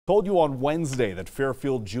Told you on Wednesday that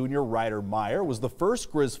Fairfield junior Ryder Meyer was the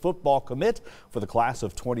first Griz football commit for the class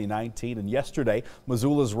of 2019, and yesterday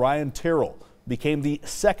Missoula's Ryan Terrell became the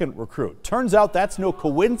second recruit. Turns out that's no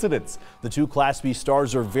coincidence. The two Class B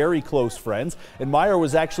stars are very close friends, and Meyer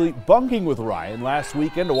was actually bunking with Ryan last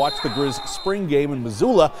weekend to watch the Griz spring game in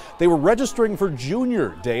Missoula. They were registering for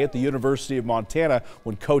junior day at the University of Montana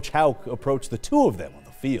when Coach Houck approached the two of them on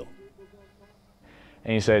the field.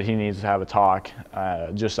 And he said he needs to have a talk,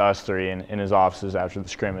 just us three in his offices after the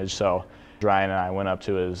scrimmage. So Ryan and I went up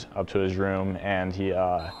to his room, and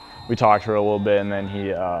we talked for a little bit, and then he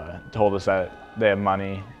told us that they have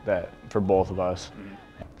money for both of us.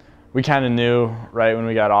 We kind of knew right when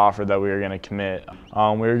we got offered that we were going to commit.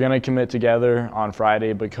 We were going to commit together on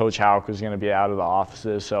Friday, but Coach Houck was going to be out of the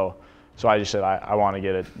offices, so I just said I want to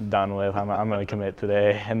get it done with. I'm going to commit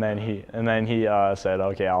today, and then he said,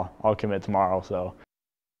 okay, I'll commit tomorrow. So.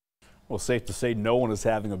 Well, safe to say no one is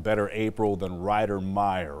having a better April than Ryder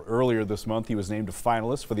Meyer. Earlier this month, he was named a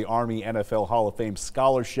finalist for the Army NFL Hall of Fame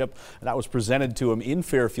scholarship, and that was presented to him in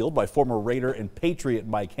Fairfield by former Raider and Patriot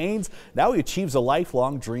Mike Haynes. Now he achieves a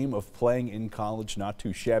lifelong dream of playing in college. Not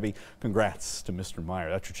too shabby. Congrats to Mr. Meyer.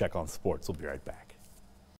 That's your Check on Sports. We'll be right back.